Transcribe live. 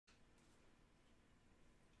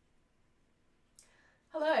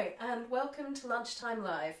Hello and welcome to Lunchtime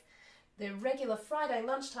Live, the regular Friday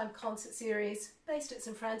lunchtime concert series based at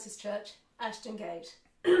St Francis Church, Ashton Gate.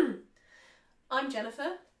 I'm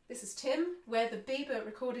Jennifer, this is Tim, we're the Biber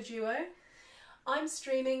recorder duo. I'm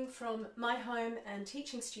streaming from my home and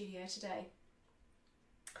teaching studio today.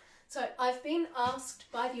 So I've been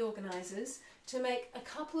asked by the organisers to make a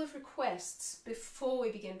couple of requests before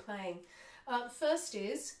we begin playing. First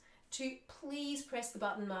is to please press the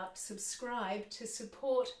button marked subscribe to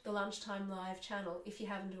support the Lunchtime Live channel if you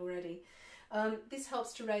haven't already. This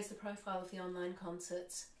helps to raise the profile of the online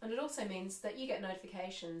concerts, and it also means that you get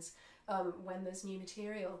notifications when there's new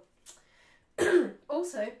material.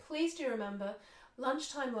 Also, please do remember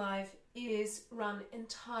Lunchtime Live is run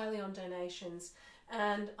entirely on donations,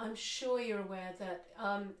 and I'm sure you're aware that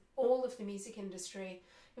all of the music industry,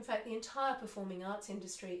 in fact the entire performing arts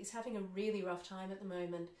industry, is having a really rough time at the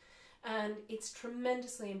moment. And it's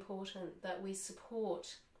tremendously important that we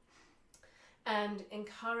support and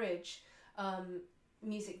encourage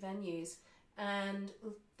music venues, and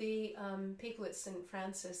the people at St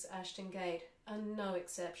Francis Ashton Gate are no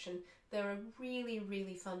exception. They're a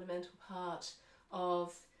really fundamental part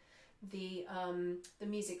of the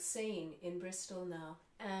music scene in Bristol now,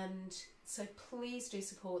 and so please do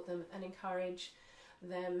support them and encourage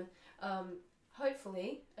them.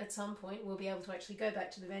 Hopefully, at some point, we'll be able to actually go back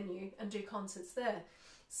to the venue and do concerts there.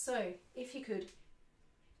 So, if you could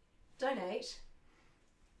donate,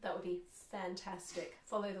 that would be fantastic.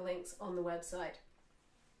 Follow the links on the website.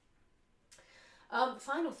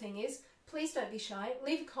 Final thing is, please don't be shy.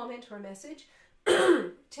 Leave a comment or a message.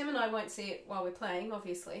 Tim and I won't see it while we're playing,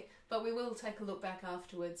 obviously, but we will take a look back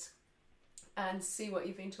afterwards and see what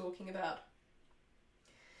you've been talking about.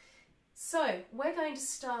 So, we're going to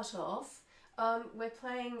start off. We're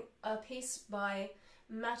playing a piece by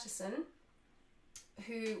Mattheson,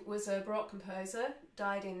 who was a Baroque composer,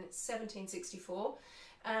 died in 1764,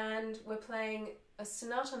 and we're playing a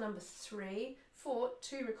Sonata number 3 for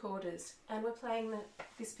 2 recorders, and we're playing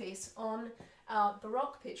this piece on our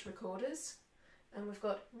Baroque pitch recorders, and we've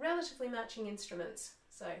got relatively matching instruments,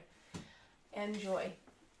 so enjoy.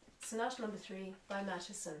 Sonata number 3 by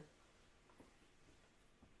Mattheson.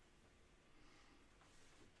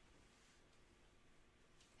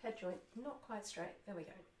 Head joint not quite straight. There we go.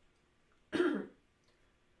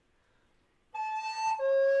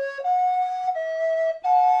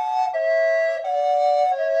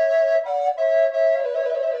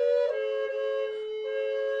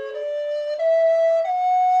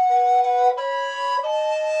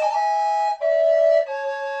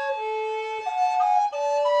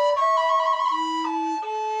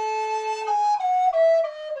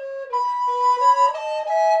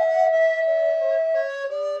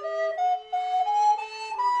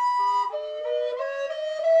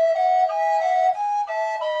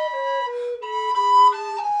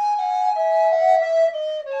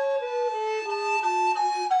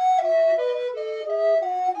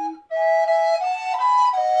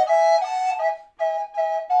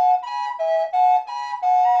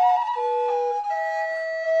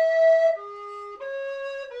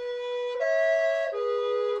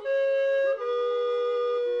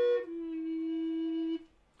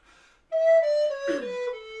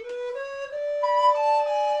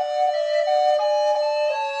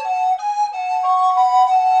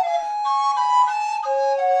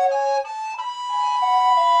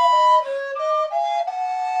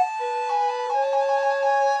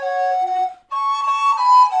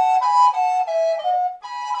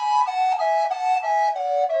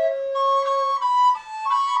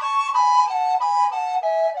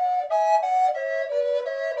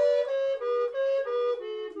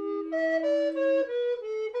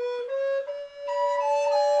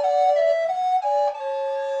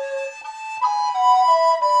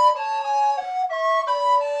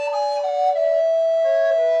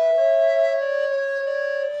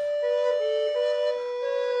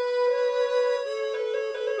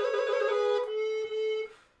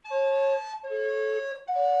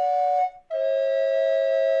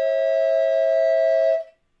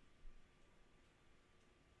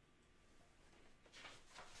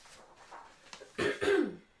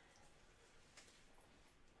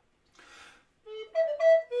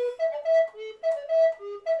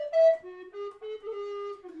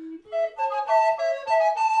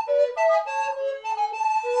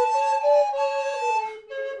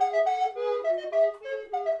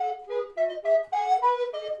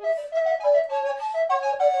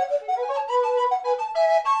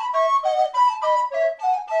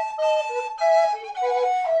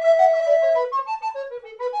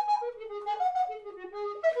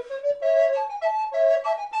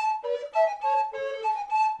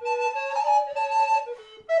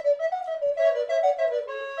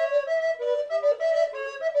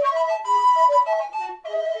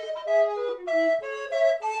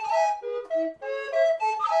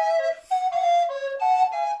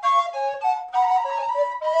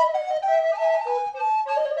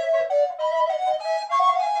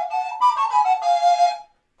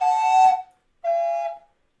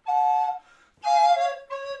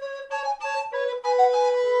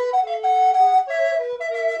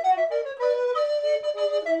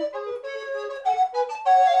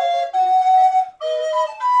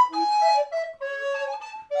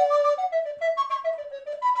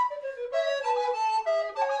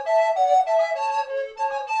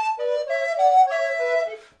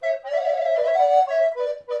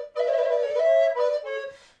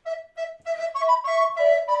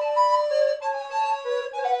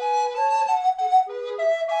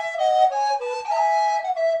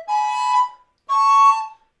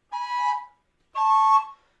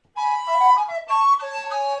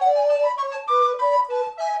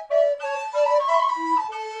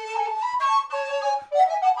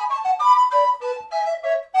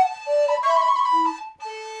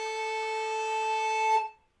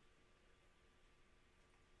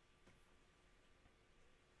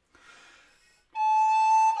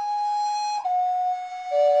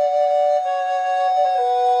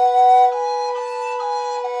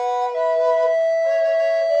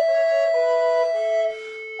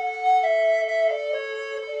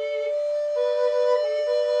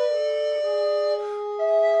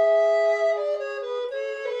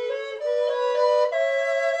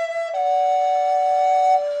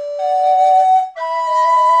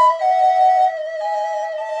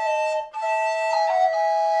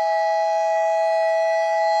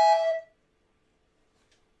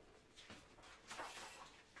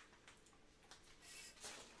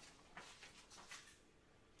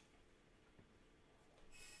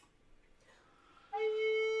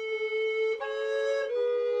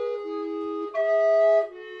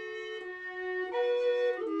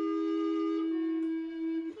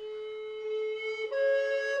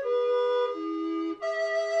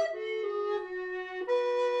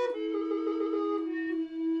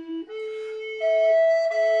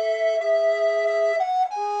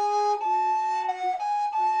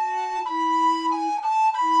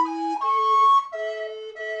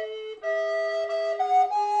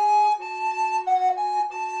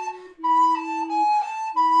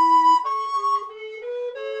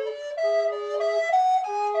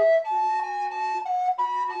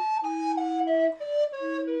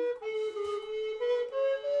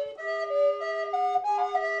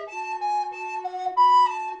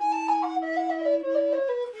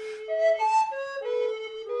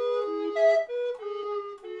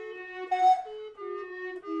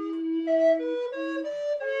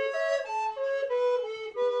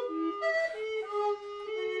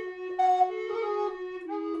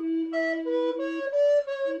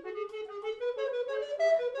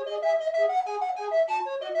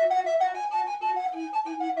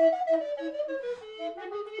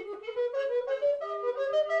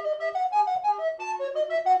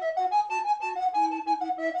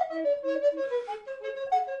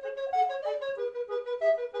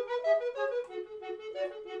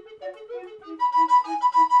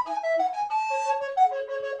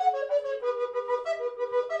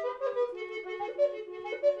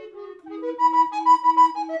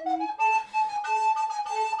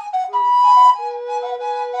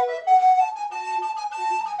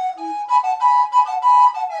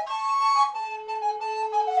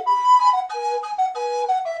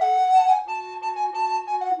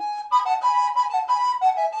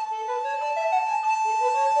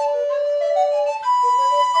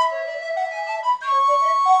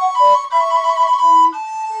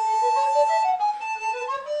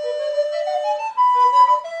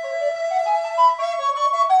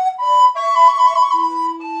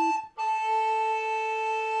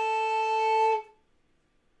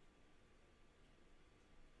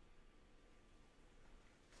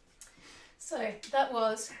 So that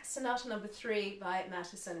was Sonata number 3 by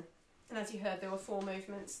Mattheson, and as you heard there were 4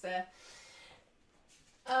 movements there.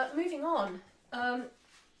 Moving on,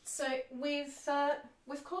 so we've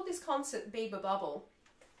called this concert Biber Bubble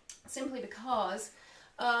simply because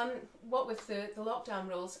what with the lockdown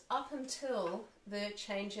rules, up until the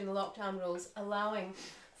change in the lockdown rules allowing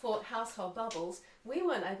for household bubbles, we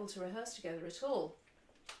weren't able to rehearse together at all.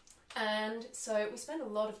 And so we spent a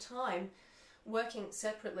lot of time working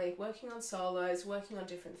separately, working on solos, working on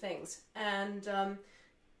different things. And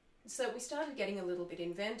so we started getting a little bit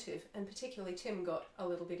inventive, and particularly Tim got a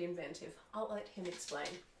little bit inventive. I'll let him explain.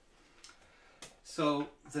 So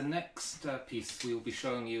the next piece, we will be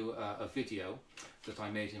showing you a video that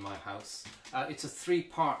I made in my house. It's a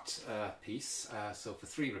 3-part piece, so for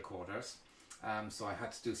 3 recorders. So I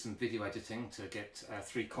had to do some video editing to get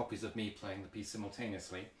 3 copies of me playing the piece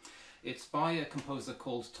simultaneously. It's by a composer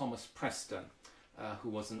called Thomas Preston, who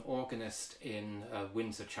was an organist in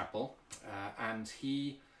Windsor Chapel, and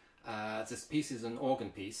this piece is an organ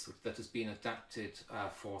piece that has been adapted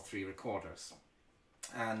for 3 recorders.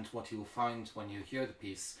 And what you will find when you hear the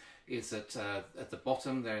piece is that at the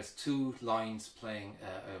bottom there's 2 lines playing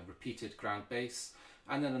a repeated ground bass,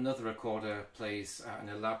 and then another recorder plays an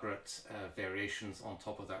elaborate variations on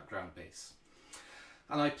top of that ground bass.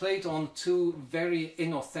 And I played on 2 very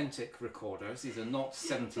inauthentic recorders. These are not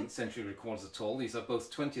 17th century recorders at all. These are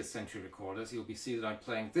both 20th century recorders. You'll see that I'm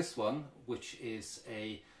playing this one, which is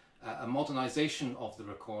a modernization of the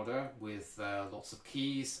recorder with lots of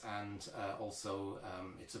keys, and also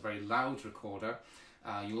it's a very loud recorder.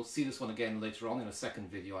 You'll see this one again later on in a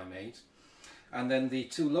second video I made. And then the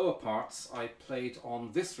 2 lower parts I played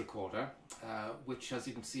on this recorder, which as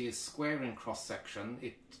you can see is square in cross section.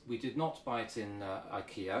 We did not buy it in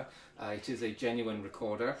IKEA. It is a genuine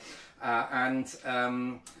recorder,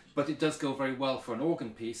 but it does go very well for an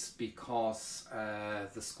organ piece because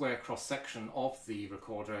the square cross section of the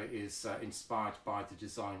recorder is inspired by the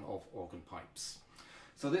design of organ pipes.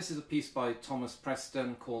 So this is a piece by Thomas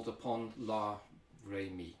Preston called Upon La Re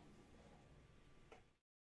Mi.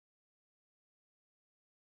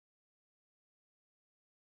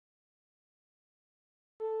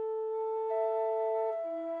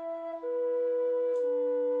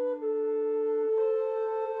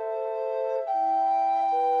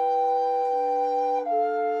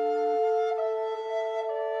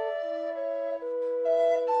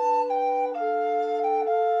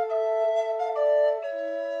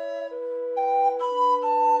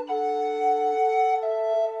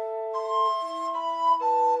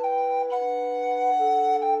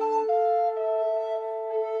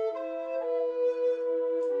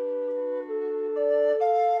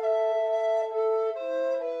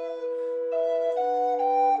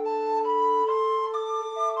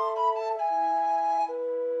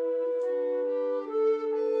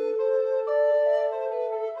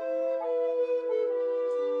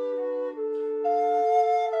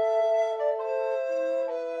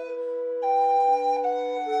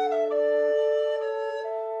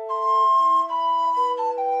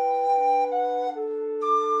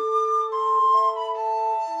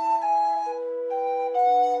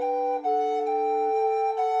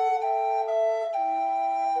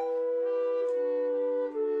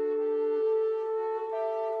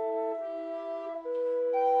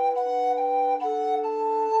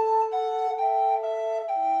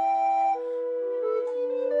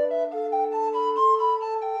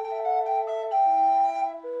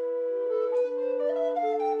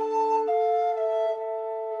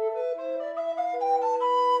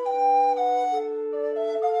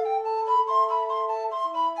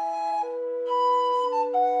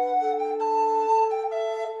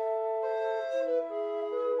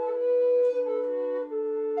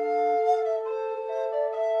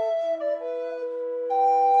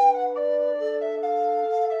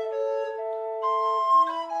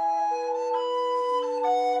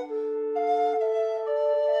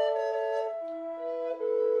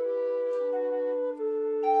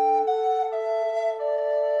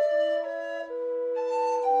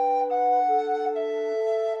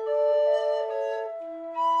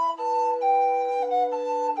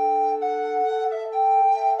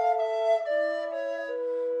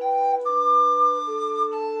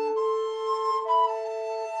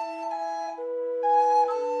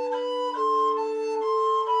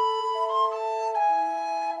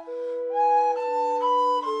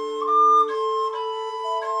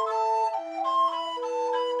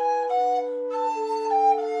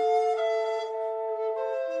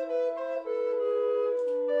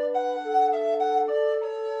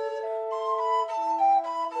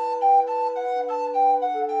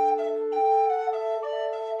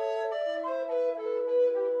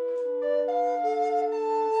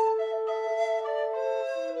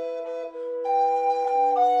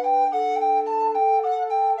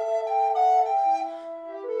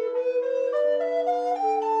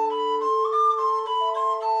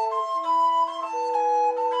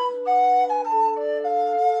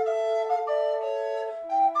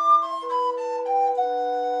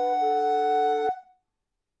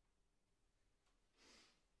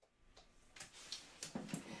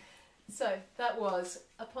 So that was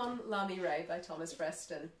Upon La Mirée by Thomas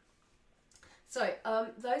Preston. So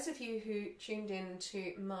those of you who tuned in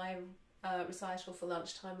to my recital for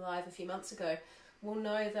Lunchtime Live a few months ago will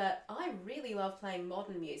know that I really love playing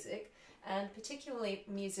modern music, and particularly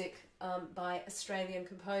music by Australian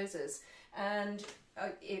composers. And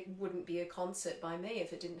it wouldn't be a concert by me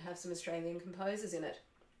if it didn't have some Australian composers in it.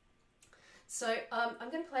 So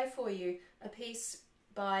I'm going to play for you a piece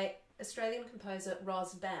by Australian composer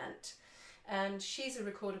Ros Bandt, and she's a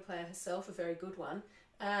recorder player herself, a very good one,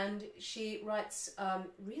 and she writes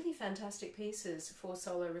really fantastic pieces for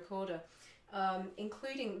solo recorder,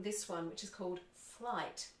 including this one, which is called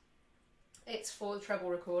Flight. It's for the treble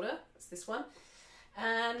recorder, it's this one,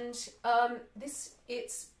 and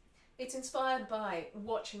it's inspired by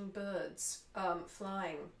watching birds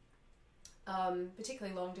flying,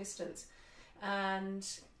 particularly long distance. And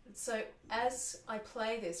so as I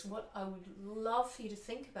play this, what I would love for you to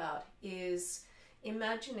think about is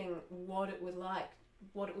imagining what it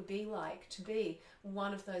would be like to be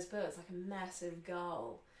one of those birds, like a massive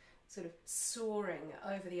gull, sort of soaring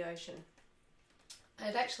over the ocean. And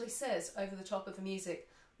it actually says over the top of the music,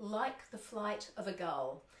 like the flight of a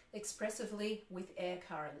gull, expressively with air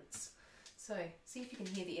currents. So see if you can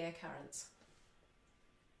hear the air currents.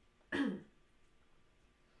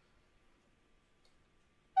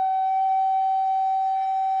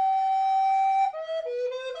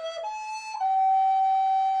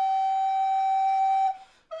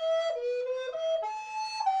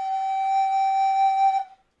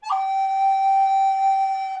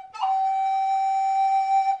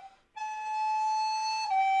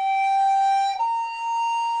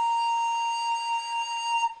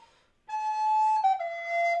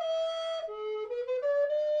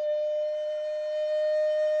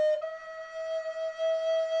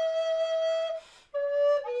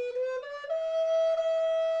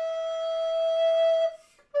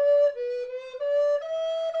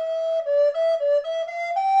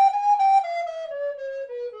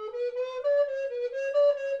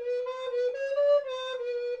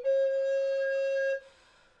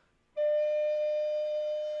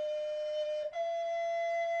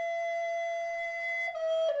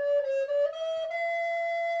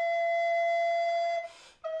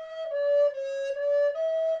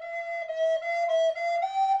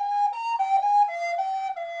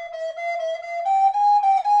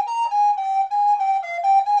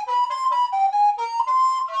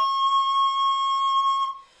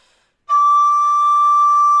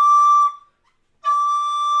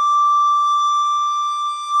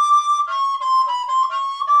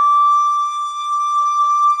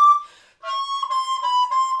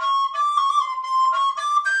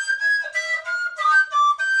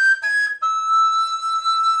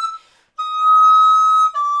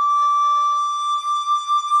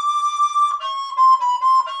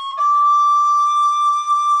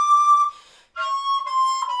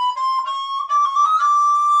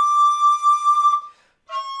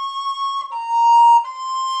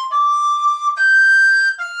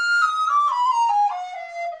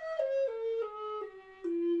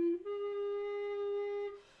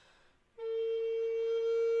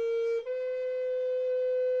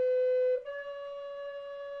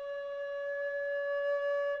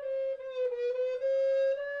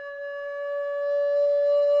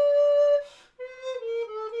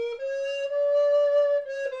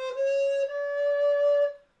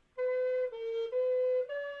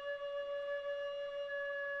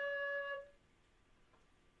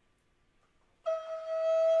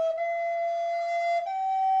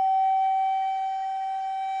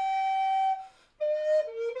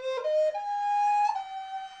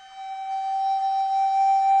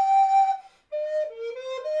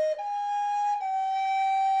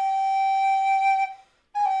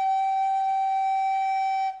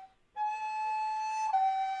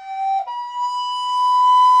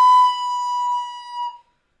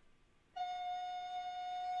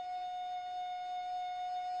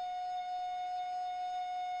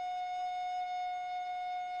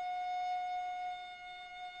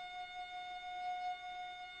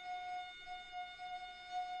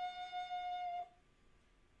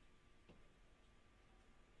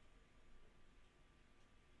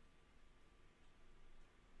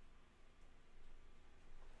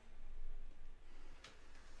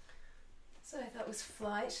 So that was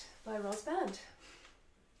Flight by Ros Bandt.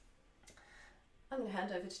 I'm going to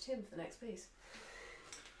hand over to Tim for the next piece.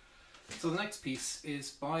 So the next piece is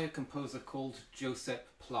by a composer called Josep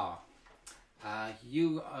Pla.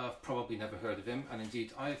 You have probably never heard of him, and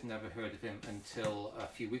indeed I've never heard of him until a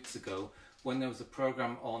few weeks ago when there was a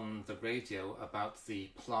programme on the radio about the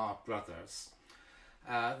Pla brothers.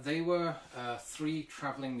 They were three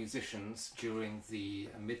travelling musicians during the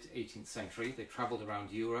mid-18th century. They travelled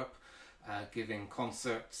around Europe, giving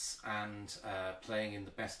concerts and playing in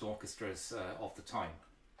the best orchestras of the time.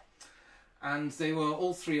 And they were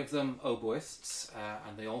all three of them oboists,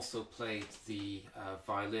 and they also played the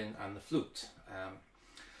violin and the flute.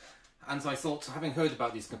 And I thought, having heard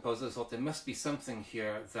about these composers, I thought there must be something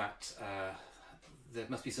here that there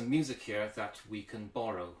must be some music here that we can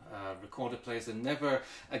borrow. Recorder players are never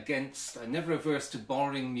averse to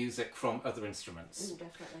borrowing music from other instruments.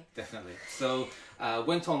 Definitely. Definitely. So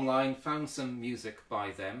went online, found some music by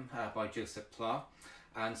them, by Josep.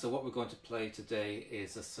 And so what we're going to play today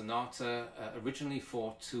is a sonata originally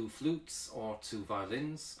for two flutes or two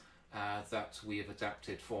violins that we have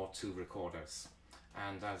adapted for two recorders.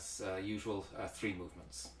 And as usual, three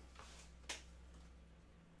movements.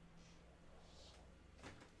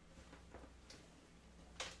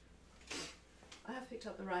 I have picked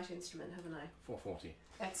up the right instrument, haven't I? 440.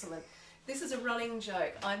 Excellent. This is a running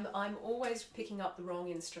joke. I'm always picking up the wrong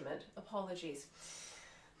instrument. Apologies.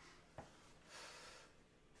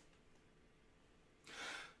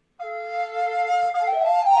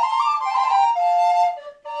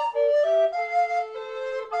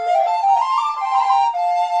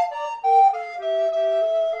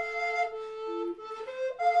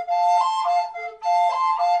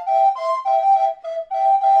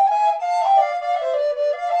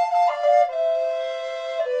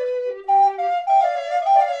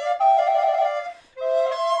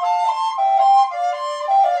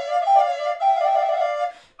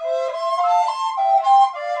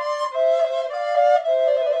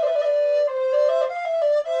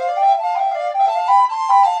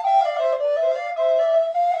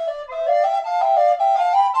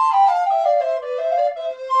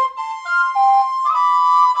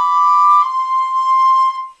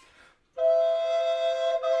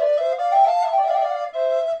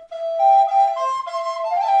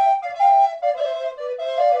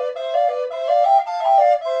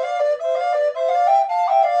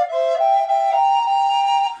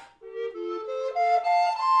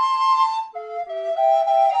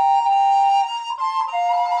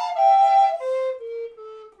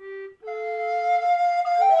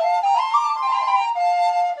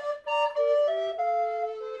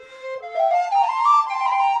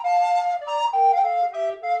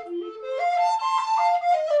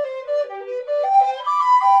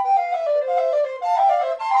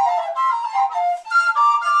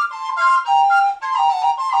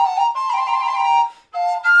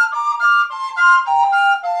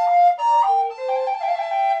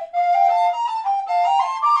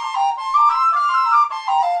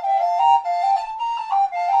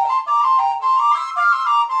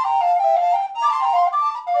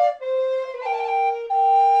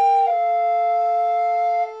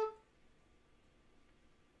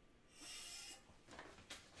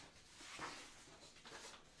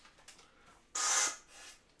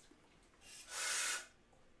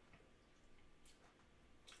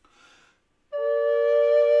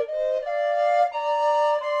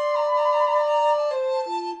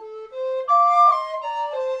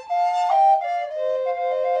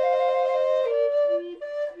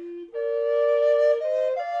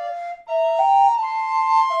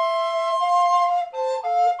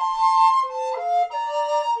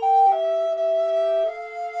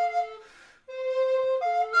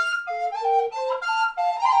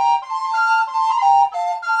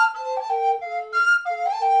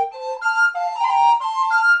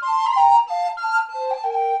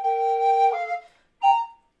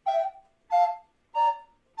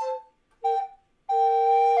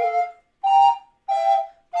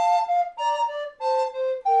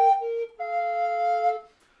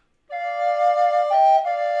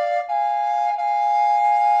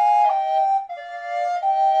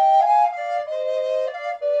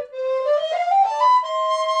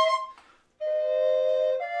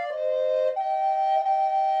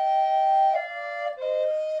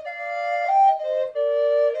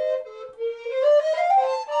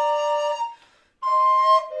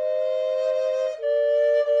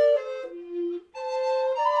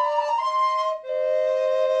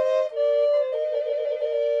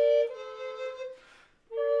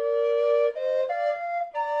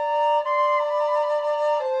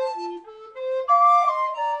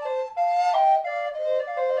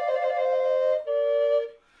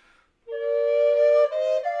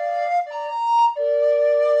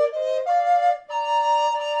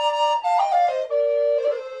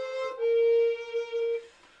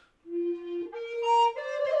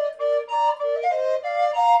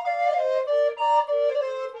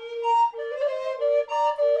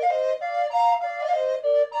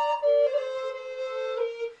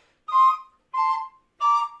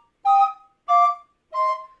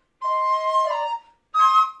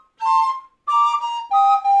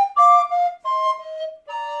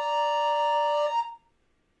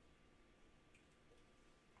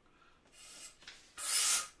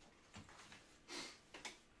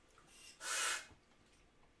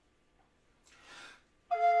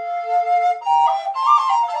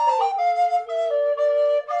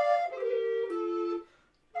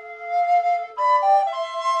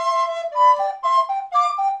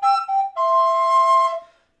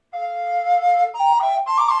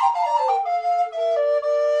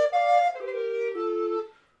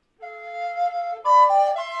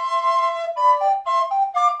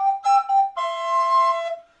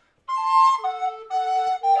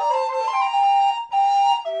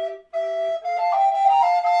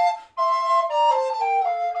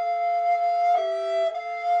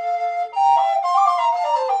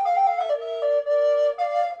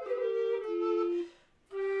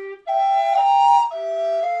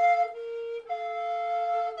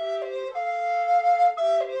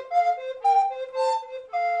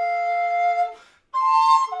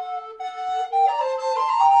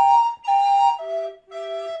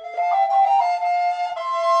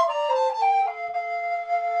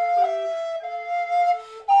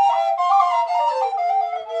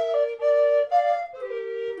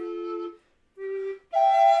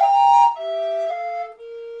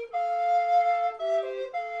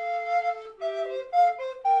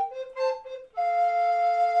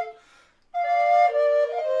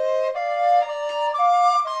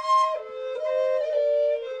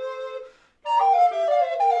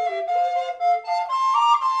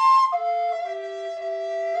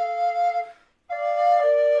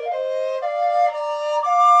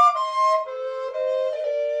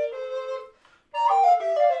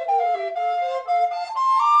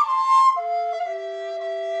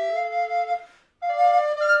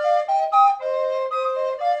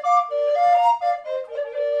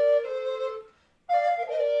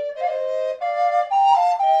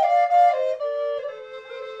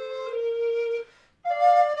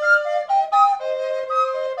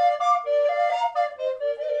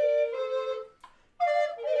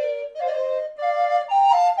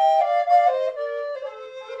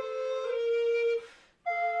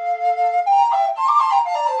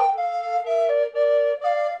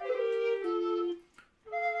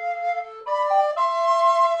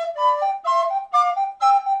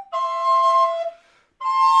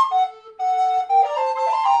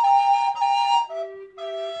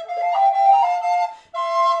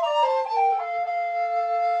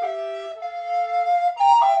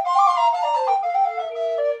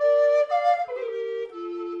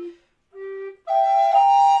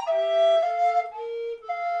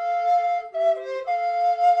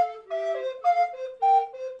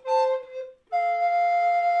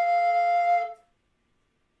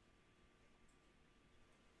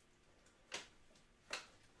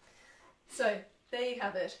 So there you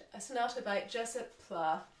have it, a sonata by Josep.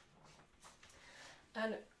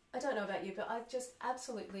 And I don't know about you, but I just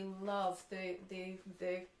absolutely love the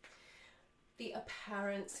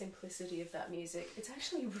apparent simplicity of that music. It's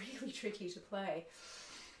actually really tricky to play,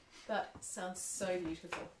 but it sounds so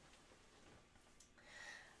beautiful.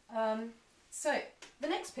 So the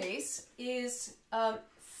next piece is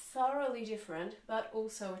thoroughly different, but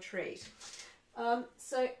also a treat.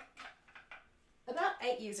 So about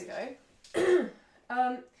 8 years ago,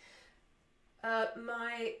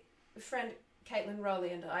 my friend Caitlin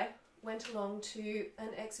Rowley and I went along to an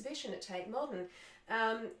exhibition at Tate Modern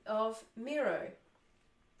of Miro.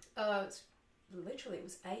 Literally, it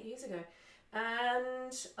was 8 years ago.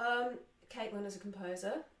 And Caitlin is a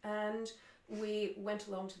composer, and we went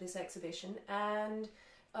along to this exhibition, and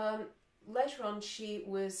later on she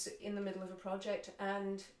was in the middle of a project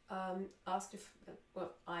and asked if,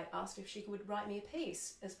 well, I asked if she would write me a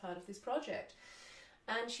piece as part of this project.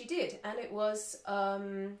 And she did, and it was,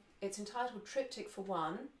 it's entitled Triptych for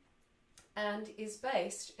One, and is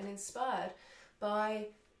based and inspired by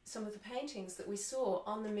some of the paintings that we saw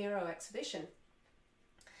on the Miro exhibition.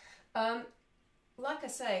 Like I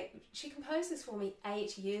say, she composed this for me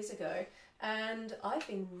 8 years ago, and I've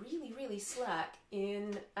been really slack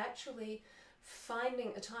in actually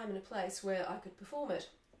finding a time and a place where I could perform it.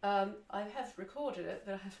 I have recorded it,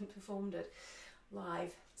 but I haven't performed it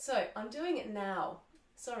live. So I'm doing it now.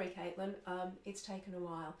 Sorry, Caitlin, it's taken a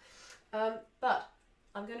while. But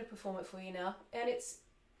I'm going to perform it for you now, and it's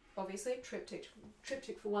obviously Triptych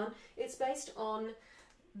for One. It's based on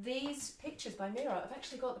these pictures by Miro. I've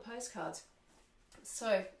actually got the postcards.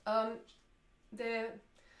 So they're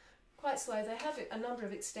quite slow. They have a number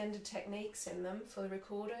of extended techniques in them for the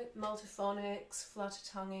recorder: multiphonics, flutter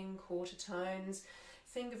tonguing, quarter tones,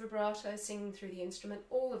 finger vibrato, singing through the instrument,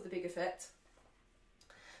 all of the big effects.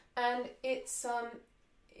 And it's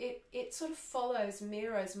it sort of follows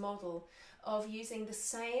Miro's model of using the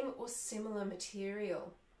same or similar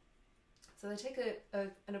material. So they take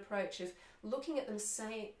an approach of looking at the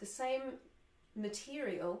same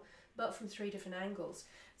material, but from 3 different angles.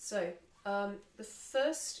 So the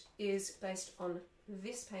first is based on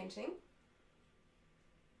this painting.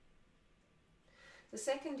 The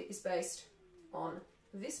second is based on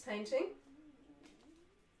this painting.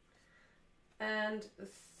 And the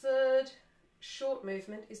third short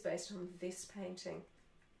movement is based on this painting.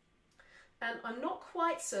 And I'm not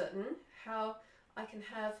quite certain how I can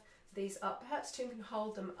have these up. Perhaps Tim can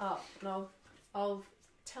hold them up, and I'll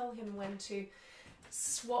tell him when to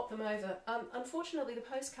swap them over. Unfortunately, the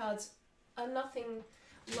postcards are nothing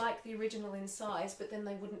like the original in size, but then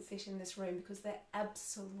they wouldn't fit in this room because they're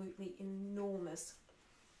absolutely enormous.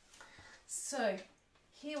 So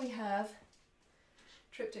here we have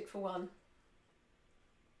Triptych for One.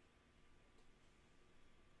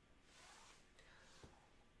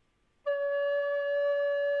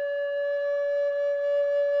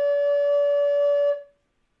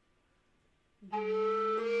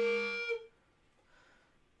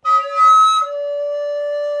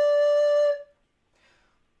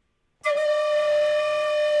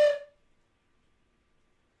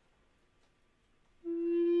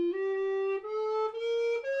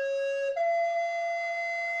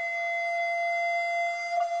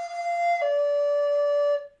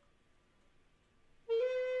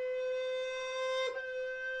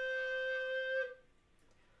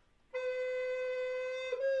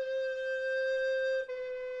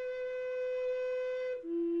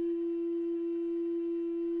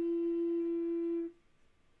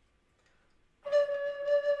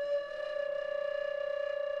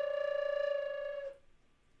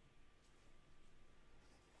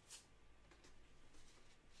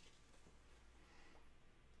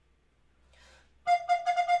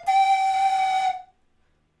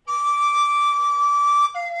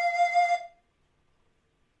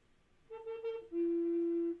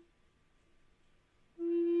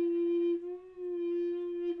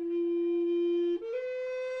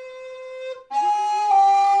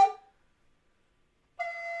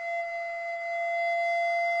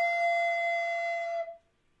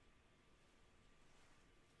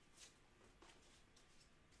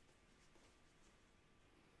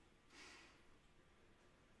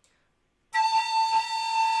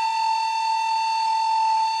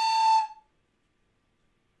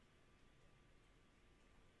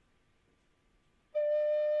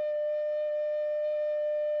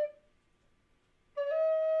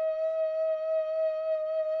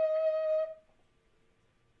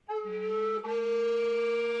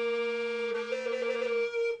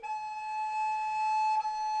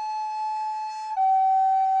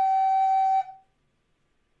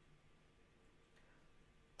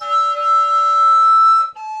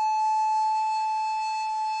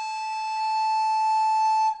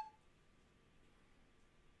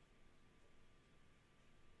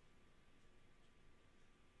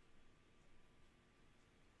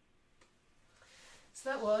 So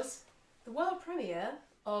that was the world premiere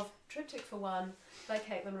of Triptych for One by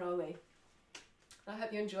Rowley. I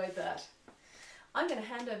hope you enjoyed that. I'm going to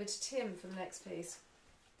hand over to Tim for the next piece.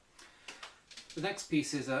 The next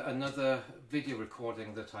piece is another video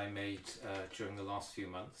recording that I made during the last few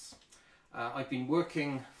months. I've been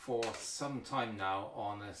working for some time now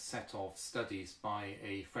on a set of studies by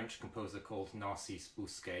a French composer called Narcisse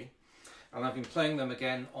Bousquet, and I've been playing them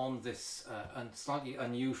again on this slightly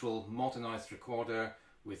unusual modernised recorder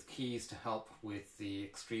with keys to help with the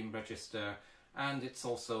extreme register, and it's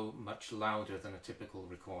also much louder than a typical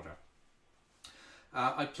recorder.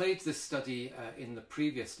 I played this study in the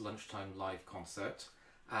previous Lunchtime live concert,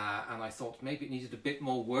 and I thought maybe it needed a bit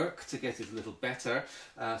more work to get it a little better,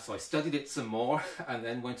 so I studied it some more and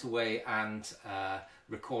then went away and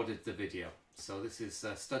recorded the video. So this is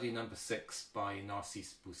study number 6 by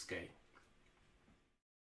Narcisse Bousquet.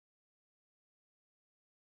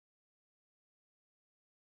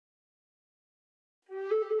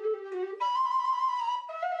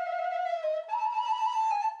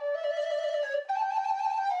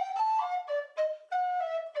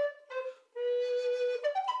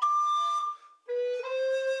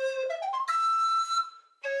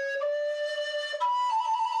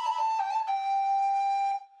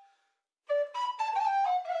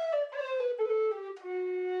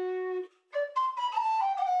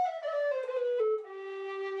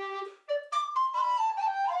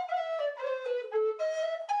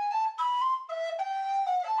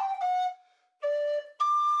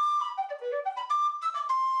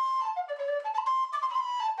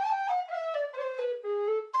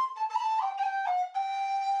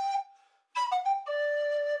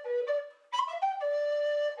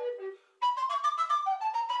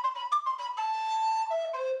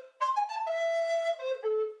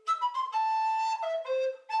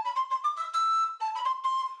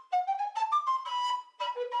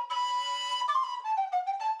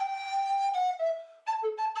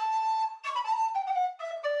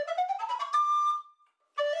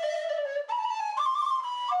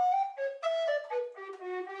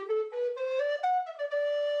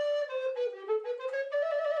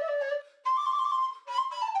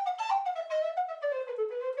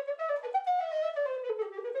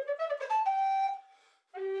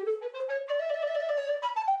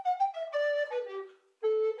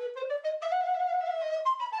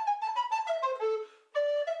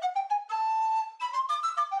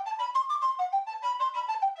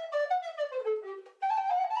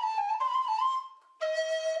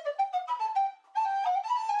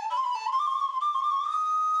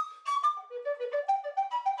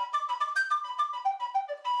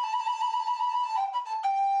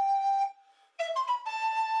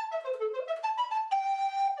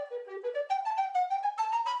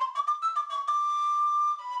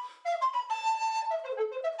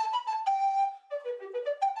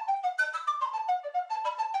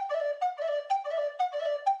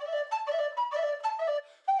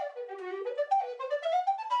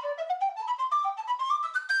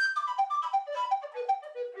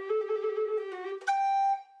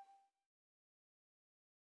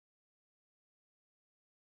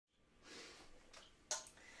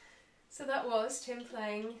 So that was Tim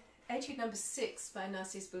playing Etude number 6 by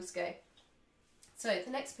Narcisse Bousquet. So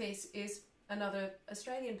the next piece is another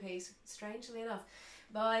Australian piece, strangely enough,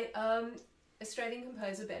 by Australian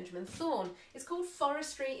composer Benjamin Thorn. It's called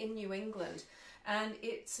Forestry in New England, and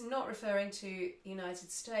it's not referring to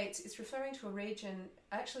United States, it's referring to a region,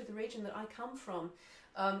 actually the region that I come from,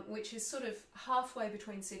 which is sort of halfway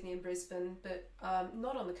between Sydney and Brisbane, but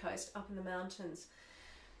not on the coast, up in the mountains.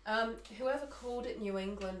 Whoever called it New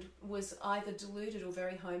England was either deluded or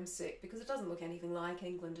very homesick, because it doesn't look anything like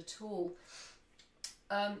England at all.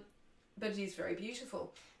 But it is very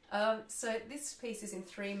beautiful. So this piece is in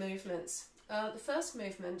 3 movements. The first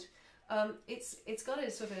movement, it's got a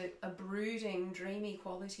sort of a brooding, dreamy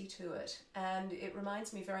quality to it, and it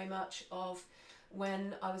reminds me very much of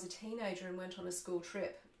when I was a teenager and went on a school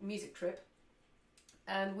trip, music trip,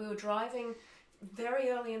 and we were driving very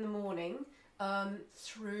early in the morning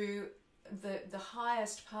through the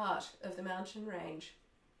highest part of the mountain range,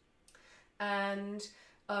 and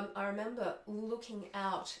I remember looking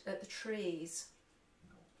out at the trees,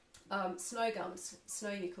 snow gums,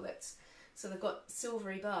 snow eucalypts, so they've got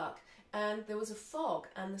silvery bark, and there was a fog,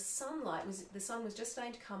 and the sun was just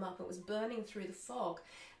starting to come up. It was burning through the fog,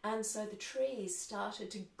 and so the trees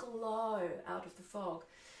started to glow out of the fog,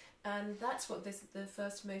 and that's what the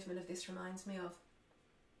first movement of this reminds me of.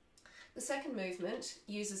 The second movement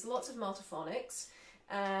uses lots of multiphonics,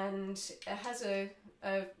 and it has a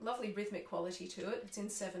lovely rhythmic quality to it. It's in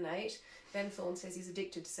 7/8. Ben Thorn says he's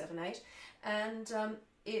addicted to 7/8, and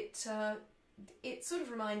it sort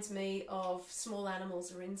of reminds me of small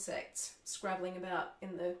animals or insects scrabbling about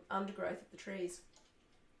in the undergrowth of the trees.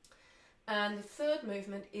 And the third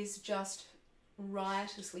movement is just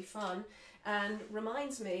riotously fun and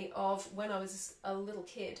reminds me of when I was a little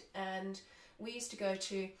kid, and we used to go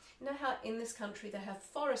to, you know how in this country they have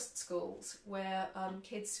forest schools where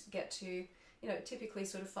kids get to, you know, typically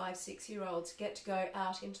sort of 5, 6-year-olds get to go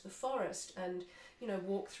out into the forest and, you know,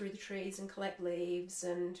 walk through the trees and collect leaves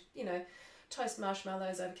and, you know, toast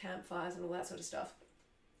marshmallows over campfires and all that sort of stuff.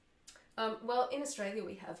 Well, in Australia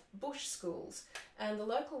we have bush schools, and the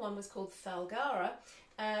local one was called Thalgara,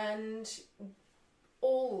 and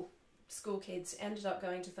all school kids ended up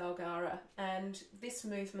going to Thalgara, and this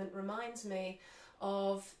movement reminds me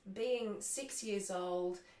of being 6 years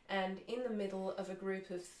old and in the middle of a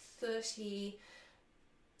group of 30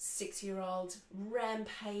 6-year-olds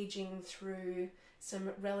rampaging through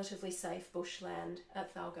some relatively safe bushland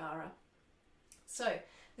at Thalgara. So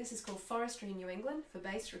this is called Forestry New England for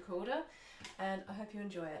bass recorder, and I hope you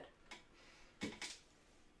enjoy it.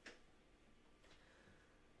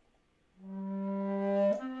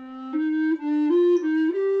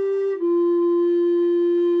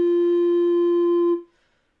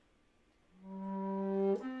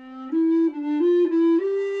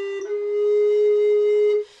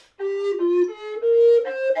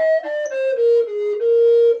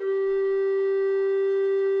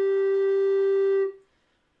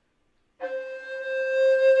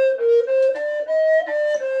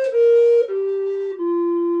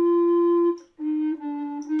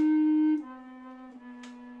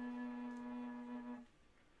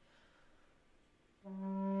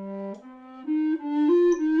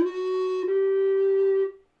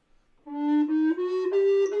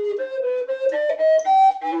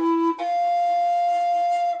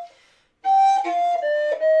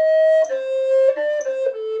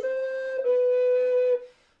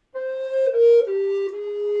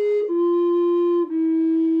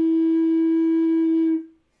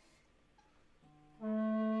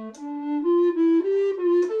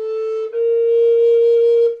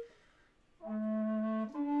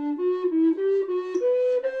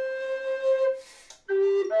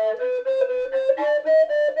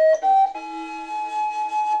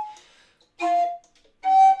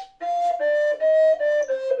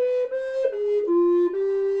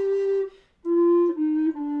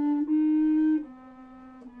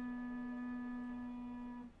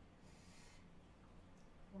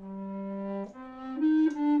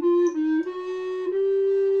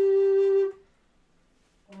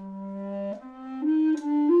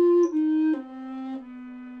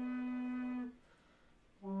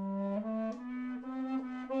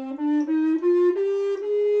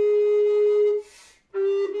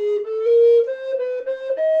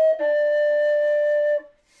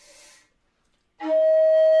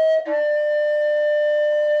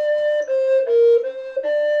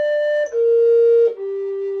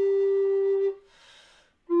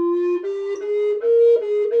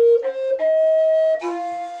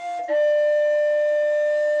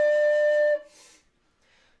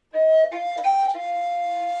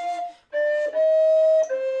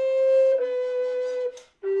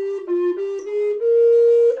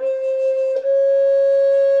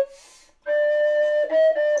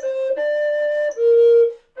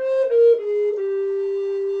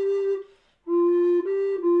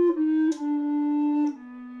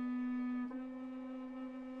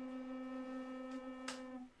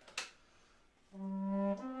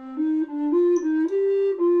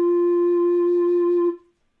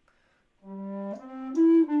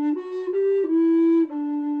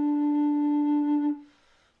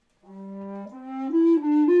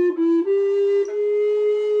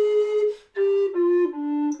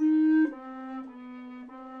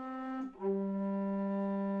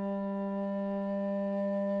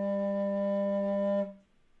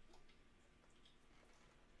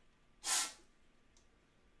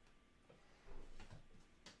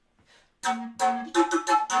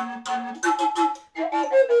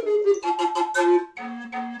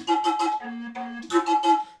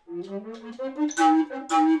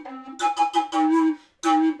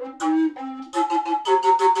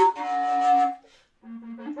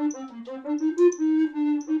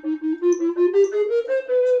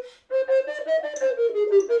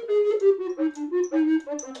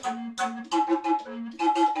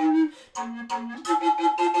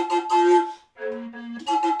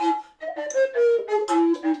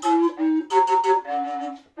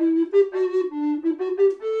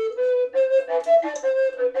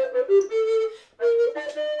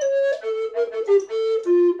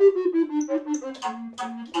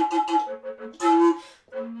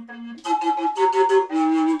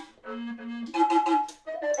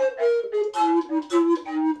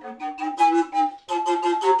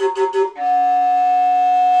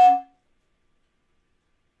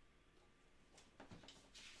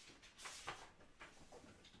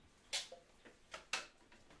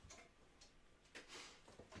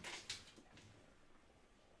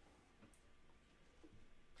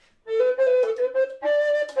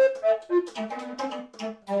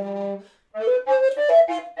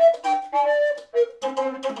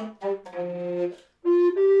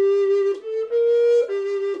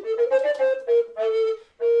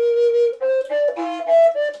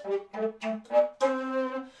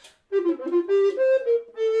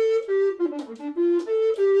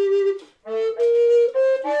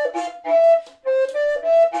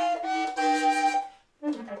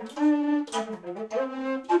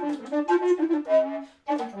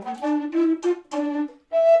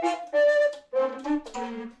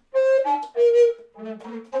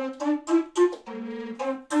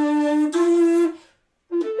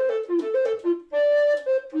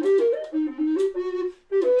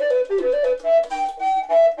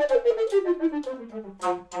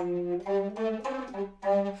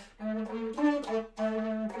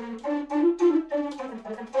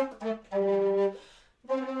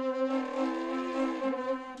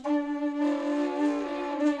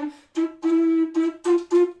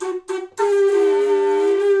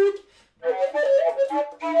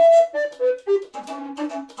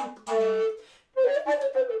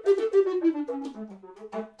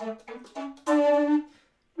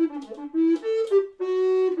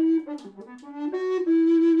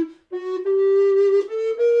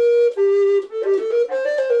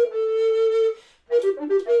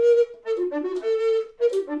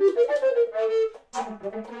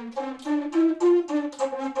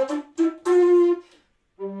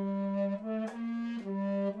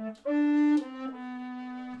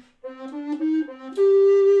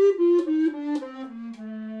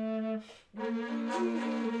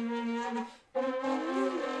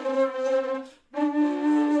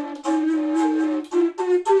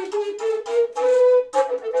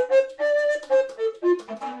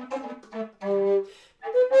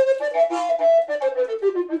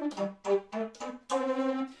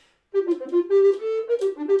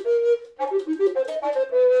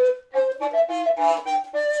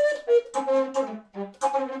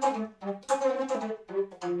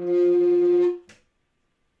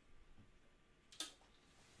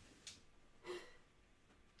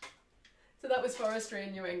 So that was Forestry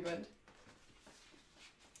in New England.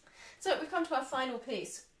 So we've come to our final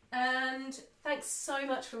piece, and thanks so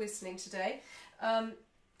much for listening today. Our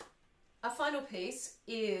final piece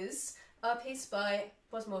is a piece by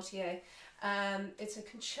Boismortier. It's a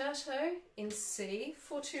concerto in C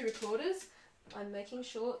for 2 recorders. I'm making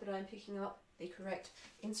sure that I'm picking up the correct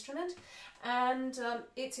instrument, and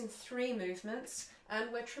it's in 3 movements,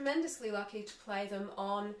 and we're tremendously lucky to play them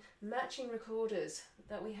on matching recorders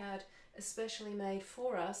that we had especially made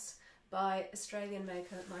for us by Australian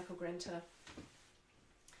maker Michael Grenter.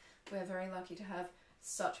 We're very lucky to have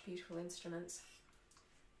such beautiful instruments.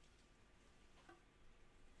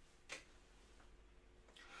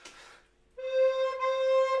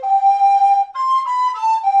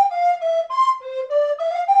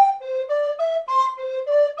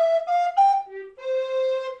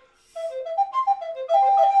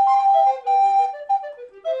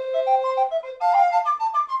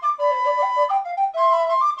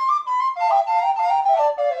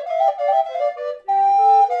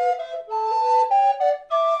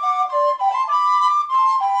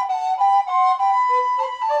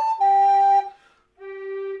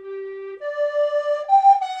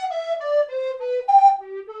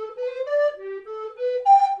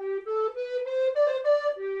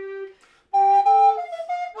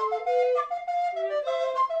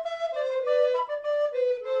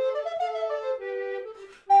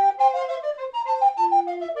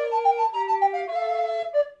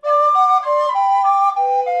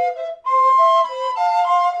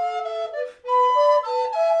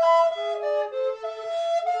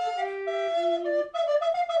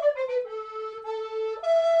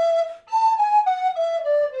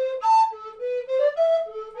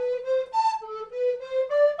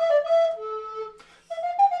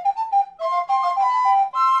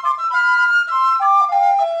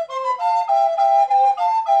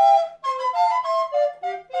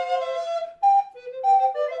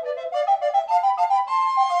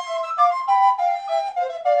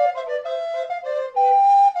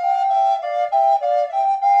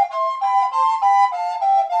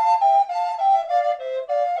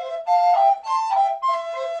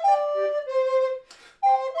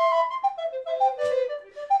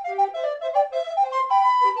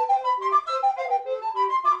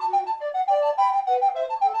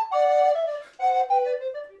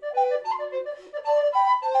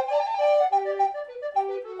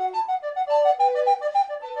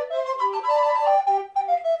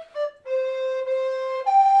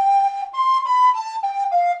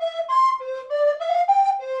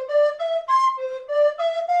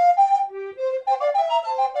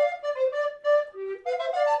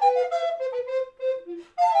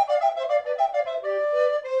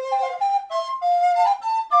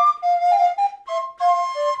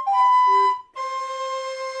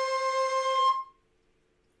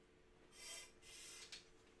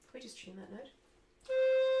 just tune that note.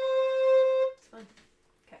 It's fine.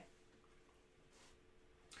 Okay.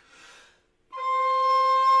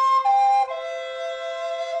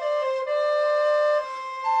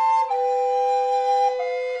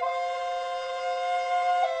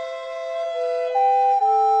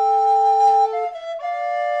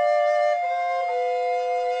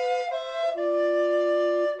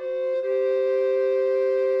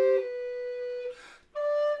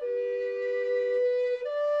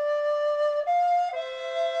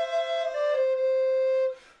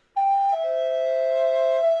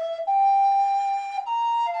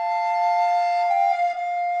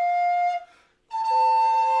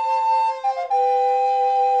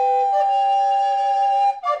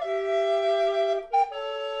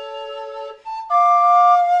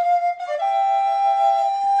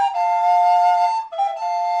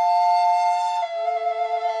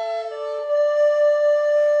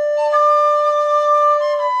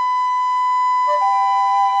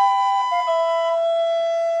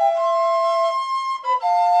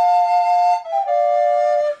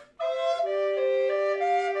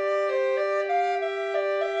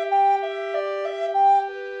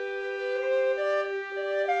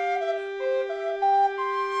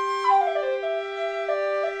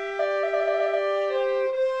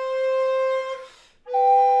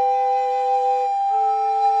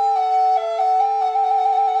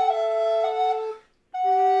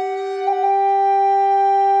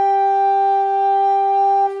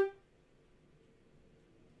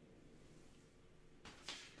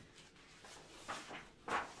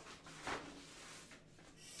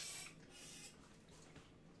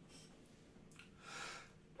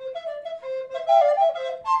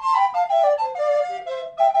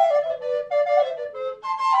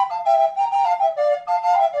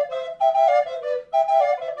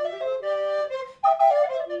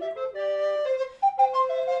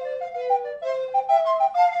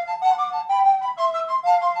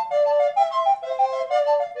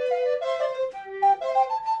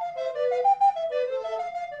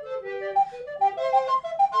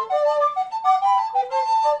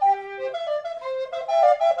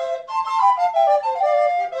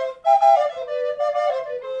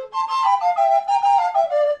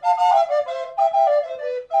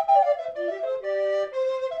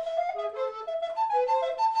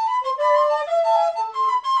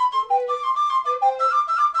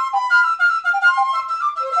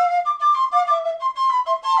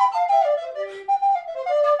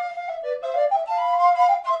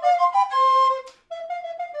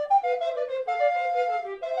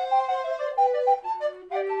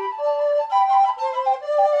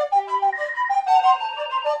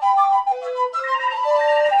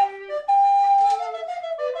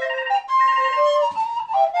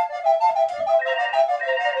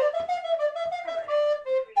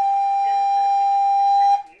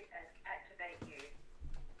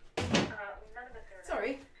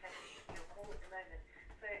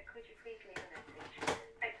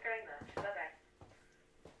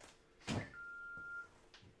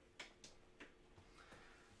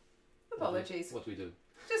 Apologies. What do we do?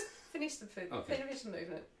 Just finish the food. Okay. Finish the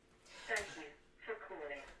movement. Thank you for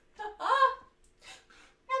calling.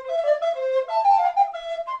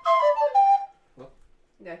 What?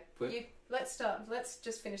 No. Let's start. Let's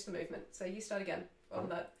just finish the movement. So you start again on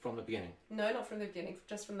that. From the beginning. No, not from the beginning.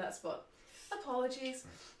 Just from that spot. Apologies.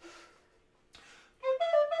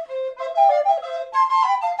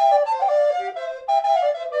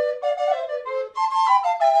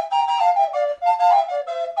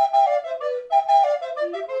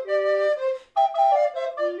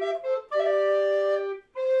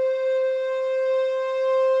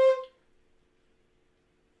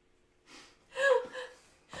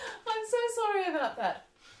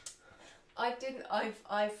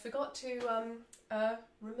 I forgot to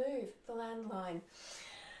remove the landline,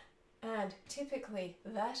 and typically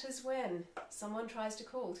that is when someone tries to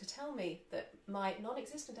call to tell me that my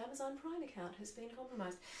non-existent Amazon Prime account has been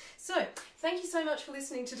compromised. So thank you so much for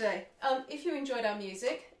listening today. If you enjoyed our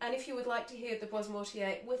music, and if you would like to hear the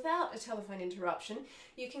Boismortier without a telephone interruption,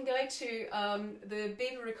 you can go to the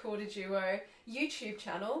Biber Recorder Duo YouTube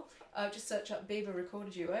channel. Just search up Biber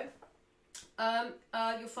Recorder Duo.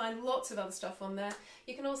 You'll find lots of other stuff on there.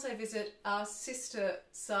 You can also visit our sister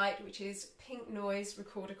site, which is Pink Noise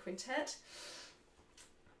Recorder Quintet.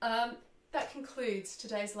 That concludes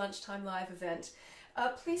today's Lunchtime Live event.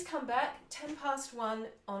 Please come back 1:10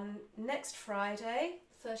 on next Friday,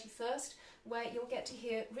 31st, where you'll get to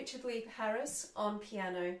hear Richard Lee Harris on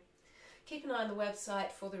piano. Keep an eye on the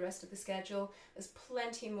website for the rest of the schedule. There's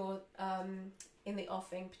plenty more in the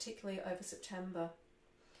offing, particularly over September.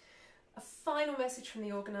 A final message from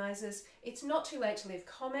the organisers: it's not too late to leave a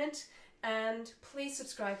comment, and please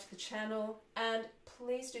subscribe to the channel, and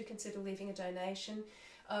please do consider leaving a donation.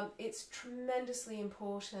 It's tremendously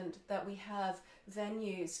important that we have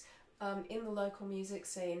venues in the local music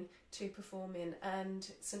scene to perform in, and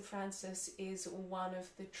St Francis is one of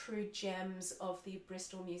the true gems of the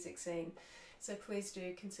Bristol music scene, so please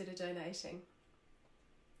do consider donating.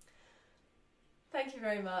 Thank you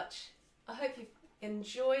very much. I hope you've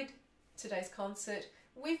enjoyed today's concert.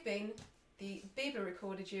 We've been the Biber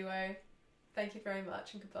Recorder Duo. Thank you very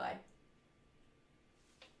much and goodbye.